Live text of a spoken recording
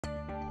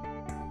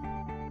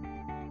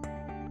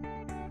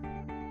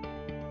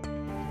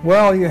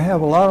Well, you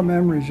have a lot of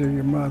memories of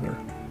your mother.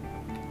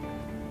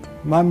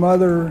 My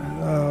mother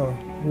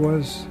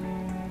was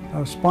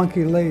a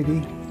spunky lady.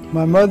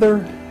 My mother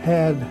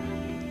had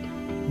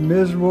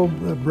miserable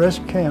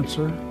breast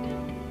cancer,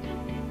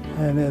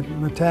 and it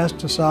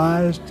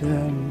metastasized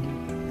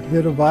and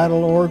hit a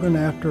vital organ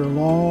after a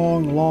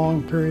long,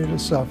 long period of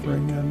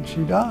suffering, and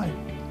she died.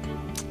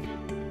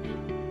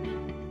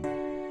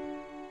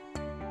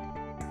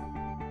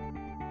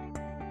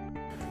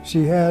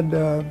 She had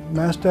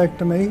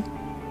mastectomy,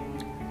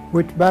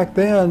 which back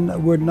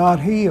then would not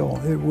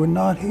heal. It would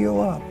not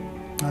heal up.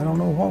 I don't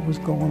know what was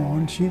going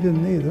on. She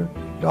didn't either.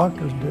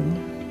 Doctors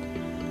didn't.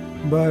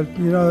 But,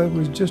 you know, it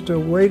was just a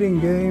waiting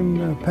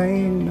game,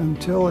 pain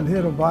until it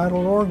hit a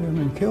vital organ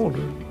and killed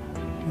her.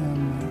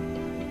 And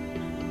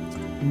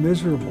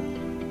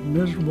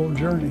miserable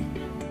journey.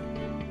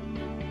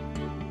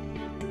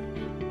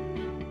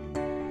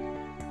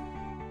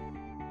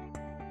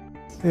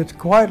 It's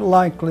quite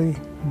likely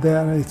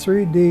that a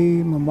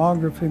 3D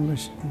mammography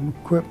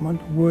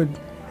equipment would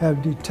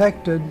have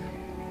detected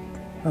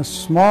a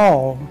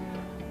small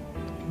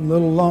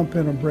little lump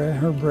in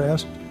her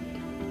breast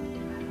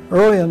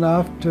early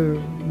enough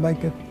to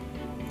make it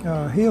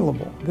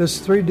healable.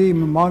 This 3D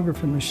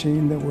mammography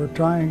machine that we're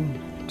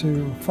trying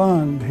to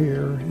fund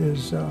here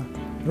is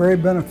very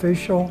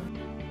beneficial.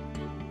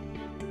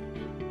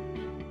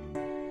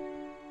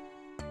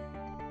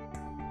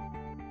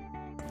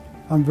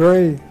 I'm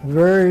very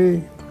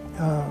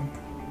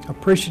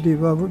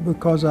appreciative of it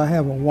because I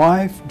have a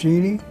wife,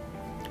 Jeannie.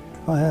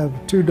 I have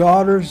two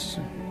daughters,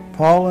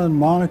 Paula and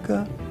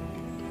Monica,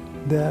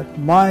 that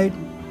might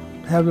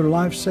have their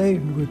life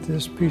saved with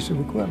this piece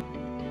of equipment.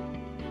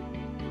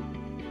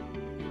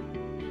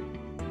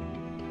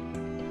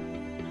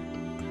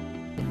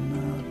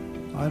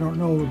 And, I don't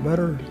know a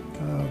better,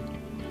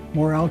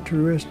 more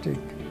altruistic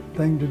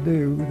thing to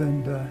do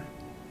than to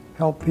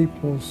help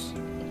people's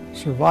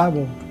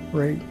survival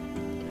rate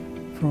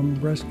from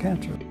breast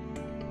cancer.